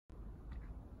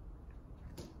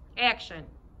action.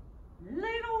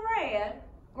 Little Red,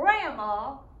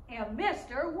 Grandma, and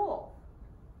Mr. Wolf.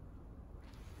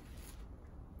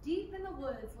 Deep in the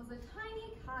woods was a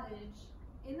tiny cottage.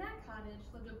 In that cottage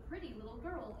lived a pretty little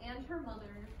girl and her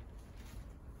mother.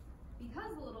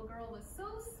 Because the little girl was so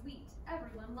sweet,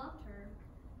 everyone loved her.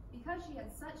 Because she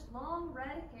had such long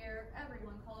red hair,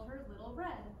 everyone called her Little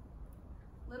Red.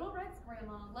 Little Red's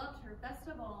grandma loved her best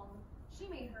of all. She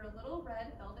made her a little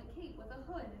red velvet cape with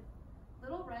a hood.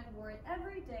 Little Red wore it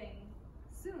every day.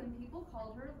 Soon people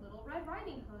called her Little Red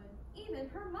Riding Hood, even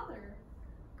her mother.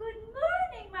 Good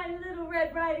morning, my Little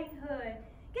Red Riding Hood.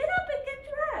 Get up and get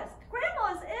dressed.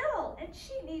 Grandma's ill, and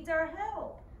she needs our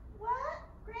help. What?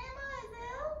 Grandma is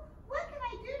ill? What can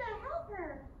I do to help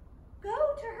her? Go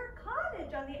to her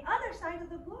cottage on the other side of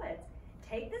the woods.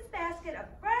 Take this basket of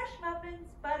fresh muffins,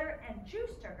 butter, and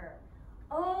juice to her.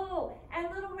 Oh, and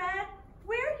Little Red,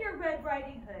 wear your Red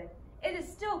Riding Hood. It is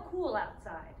still cool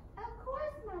outside. Of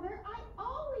course, Mother. I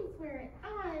always wear it.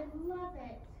 I love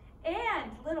it.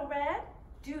 And, Little Red,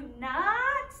 do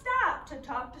not stop to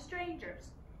talk to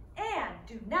strangers. And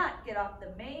do not get off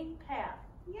the main path.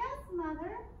 Yes,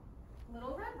 Mother.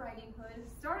 Little Red Riding Hood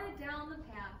started down the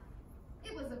path.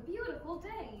 It was a beautiful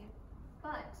day,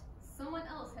 but someone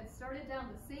else had started down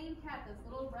the same path as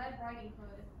Little Red Riding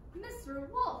Hood, Mr.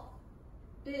 Wolf.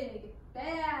 Big,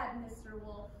 bad Mr.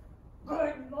 Wolf.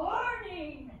 Good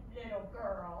morning, little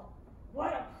girl.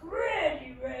 What a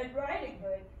pretty Red Riding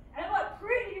Hood, and what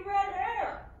pretty red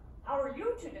hair. How are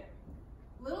you today?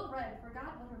 Little Red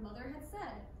forgot what her mother had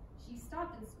said. She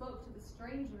stopped and spoke to the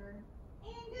stranger.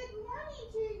 And good morning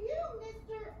to you,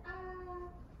 Mr.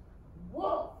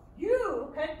 Wolf.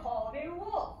 You can call me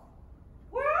Wolf.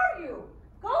 Where are you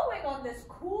going on this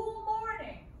cool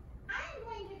morning? I'm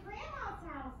going to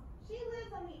Grandma's house. She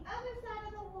lives on the other side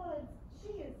of the woods.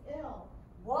 She is ill.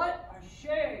 What a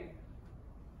shame.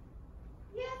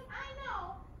 Yes, I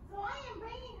know. So I am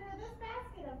bringing her this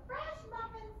basket of fresh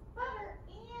muffins, butter,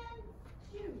 and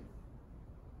juice.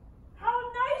 How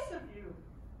nice of you.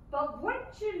 But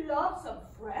wouldn't you love some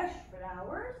fresh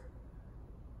flowers?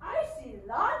 I see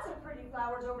lots of pretty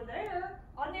flowers over there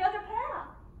on the other path.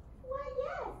 Why,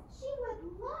 yes, she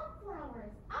would love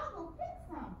flowers. I'll go pick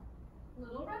some.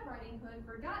 Little Red Riding Hood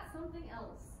forgot something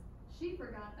else. She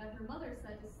forgot that her mother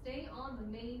said to stay on the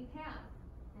main path,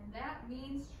 and that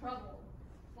means trouble.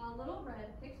 While Little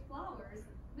Red picked flowers,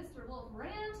 Mr. Wolf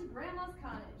ran to Grandma's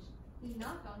cottage. He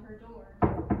knocked on her door.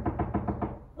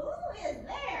 Who is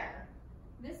there?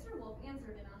 Mr. Wolf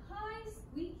answered in a high,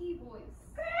 squeaky voice.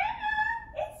 Grandma,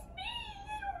 it's me,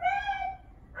 Little Red.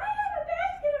 I have a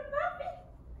basket of muffins,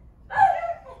 butter,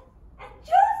 and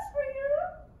juice for you.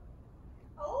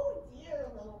 Oh, dear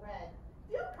Little Red,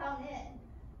 do come in.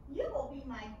 You will be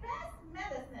my best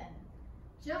medicine.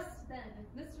 Just then,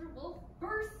 Mr. Wolf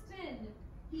burst in.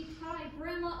 He tied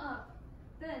Grandma up.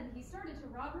 Then he started to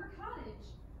rob her cottage.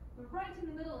 But right in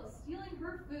the middle of stealing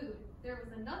her food, there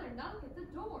was another knock at the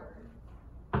door.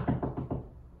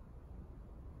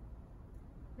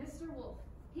 Mr. Wolf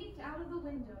peeked out of the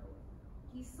window.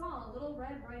 He saw Little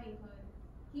Red Riding Hood.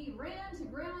 He ran to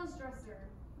Grandma's dresser.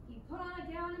 He put on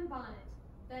a gown and bonnet.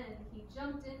 Then he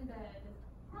jumped in bed.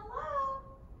 Hello?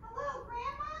 Hello,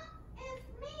 Grandma? It's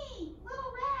me,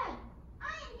 Little Red.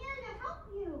 I am here to help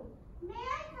you. May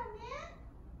I come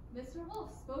in? Mr.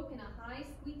 Wolf spoke in a high,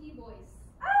 squeaky voice.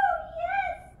 Oh,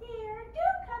 yes, dear. Do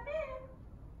come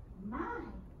in. My,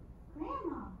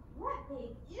 Grandma, what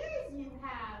big ears you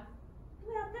have.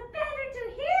 Well, the better to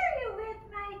hear you with,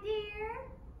 my dear.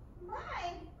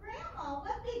 My, Grandma,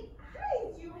 what big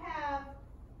eyes you have.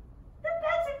 The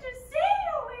better to see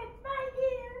you with, my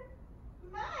dear.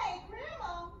 My,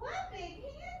 Grandma, what big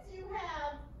hands you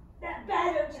have. The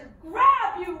better to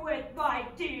grab you with, my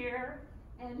dear.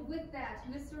 And with that,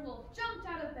 Mr. Wolf jumped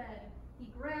out of bed. He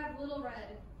grabbed Little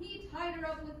Red. He tied her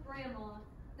up with Grandma.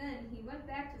 Then he went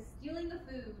back to stealing the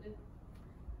food.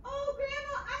 Oh,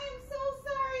 Grandma, I am so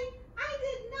sorry. I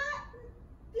did not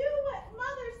do what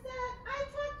Mother said. I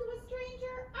talked to a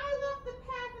stranger. I left the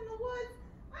path in the woods.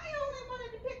 I only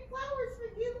wanted to pick flowers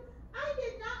for you. I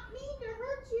did not mean to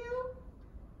hurt you.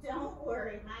 Don't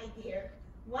worry, my dear.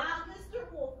 While Mr.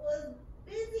 Wolf was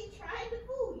busy trying to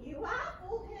fool you, I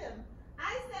fooled him.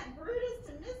 I sent Brutus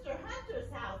to Mr.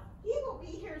 Hunter's house. He will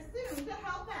be here soon to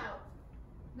help out.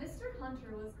 Mr.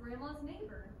 Hunter was Grandma's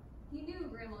neighbor. He knew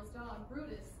Grandma's dog,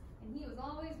 Brutus, and he was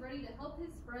always ready to help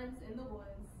his friends in the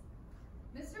woods.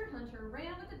 Mr. Hunter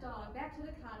ran with the dog back to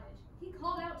the cottage. He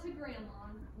called out to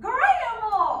Grandma.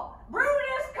 Grandma!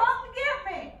 Brutus, come get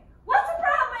me! What's the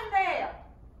problem in there?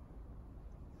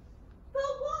 The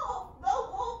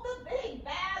wolf, the big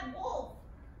bad wolf.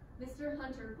 Mr. Mr.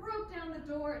 Hunter broke down the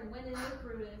door and went in with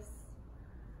Brutus.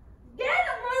 Get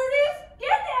him, Brutus! Get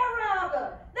that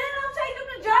robber! Then I'll take him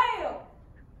to jail!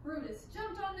 Brutus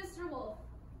jumped on Mr. Wolf.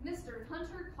 Mr.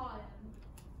 Hunter caught him.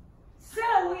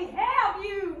 So we have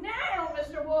you now,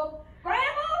 Mr. Wolf.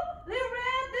 Grandma, Little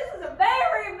Red, this is a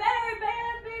very, very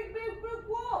bad big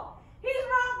wolf. He's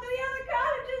robbed 3 other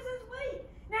cottages this week.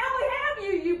 Now we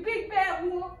have you, you big bad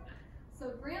wolf.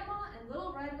 So Grandma and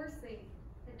Little Red were safe.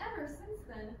 And ever since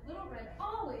then, Little Red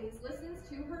always listens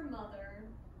to her mother.